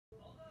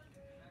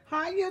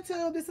Hi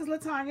YouTube, this is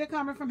Latanya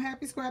coming from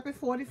Happy Scrappy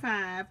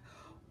 45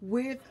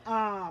 with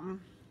the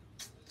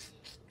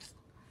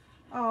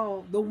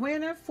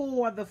winner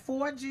for the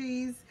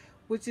 4G's,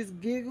 which is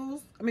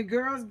Girls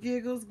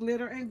Giggles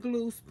Glitter and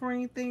Glue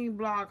Spring Theme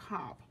Blog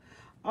Hop.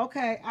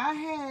 Okay, I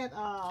had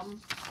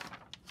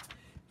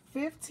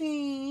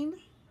 15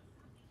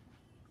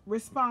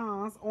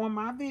 response on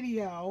my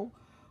video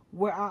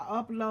where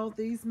I upload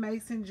these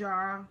mason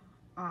jar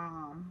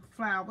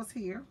flowers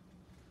here.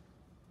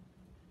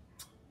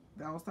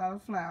 Those are the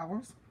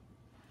flowers.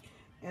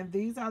 And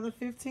these are the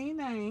 15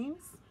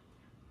 names.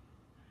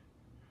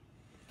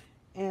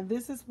 And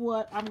this is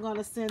what I'm going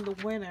to send the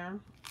winner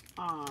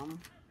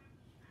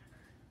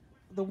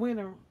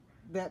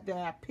that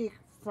I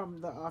picked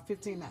from the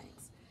 15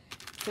 names.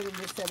 Send them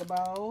this set of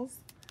bowls.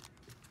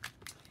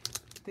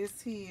 This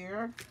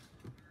here.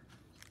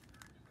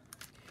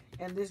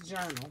 And this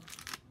journal.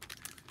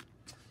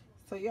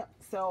 So, yep.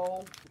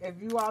 So,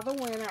 if you are the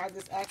winner, I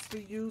just ask for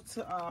you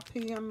to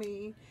PM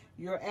me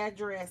your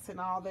address and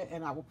all that,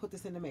 and I will put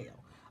this in the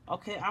mail.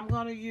 Okay, I'm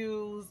going to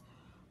use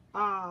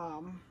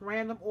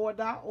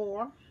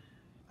randomor.org.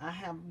 I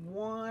have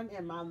one,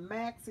 and my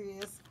max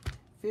is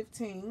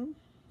 15.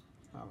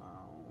 Hold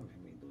on, let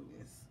me do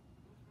this.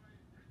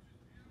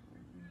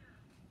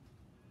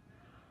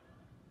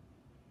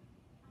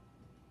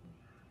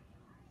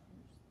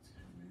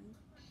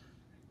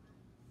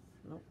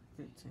 Nope,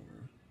 15.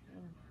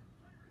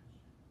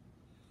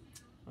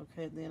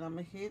 Okay, then I'm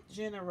going to hit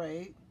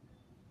generate.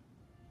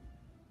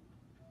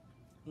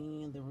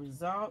 And the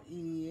result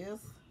is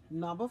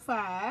number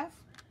 5.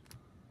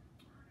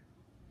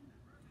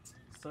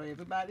 So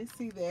everybody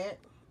see that.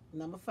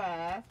 Number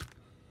 5.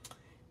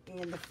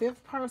 And the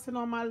 5th person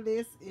on my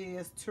list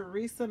is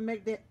Teresa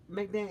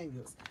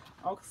McDaniels.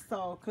 Okay,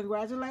 so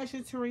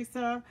congratulations,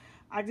 Teresa.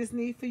 I just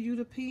need for you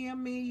to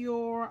PM me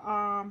your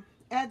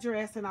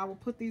address, and I will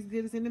put these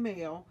goodies in the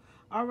mail.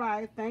 All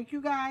right. Thank you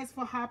guys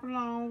for hopping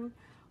on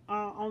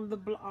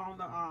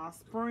the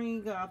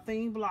spring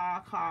theme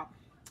blog hop.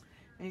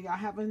 And y'all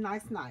have a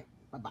nice night.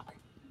 Bye-bye.